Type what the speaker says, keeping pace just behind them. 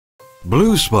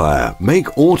Blue Spire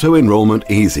make auto-enrollment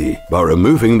easy by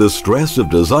removing the stress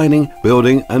of designing,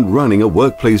 building and running a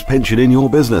workplace pension in your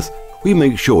business. We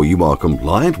make sure you are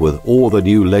compliant with all the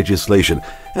new legislation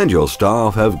and your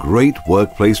staff have great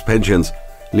workplace pensions,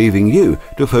 leaving you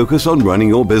to focus on running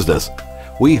your business.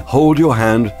 We hold your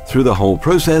hand through the whole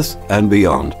process and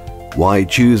beyond. Why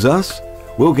choose us?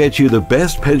 We'll get you the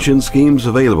best pension schemes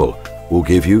available. We'll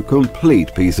give you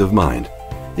complete peace of mind.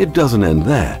 It doesn't end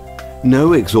there.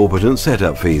 No exorbitant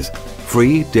setup fees,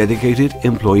 free dedicated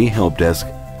employee help desk,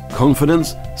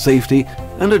 confidence, safety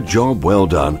and a job well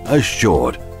done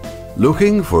assured.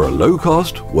 Looking for a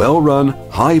low-cost, well-run,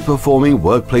 high-performing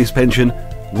workplace pension?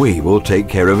 We will take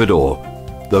care of it all.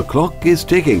 The clock is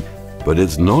ticking, but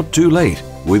it's not too late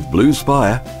with Blue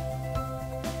Spire.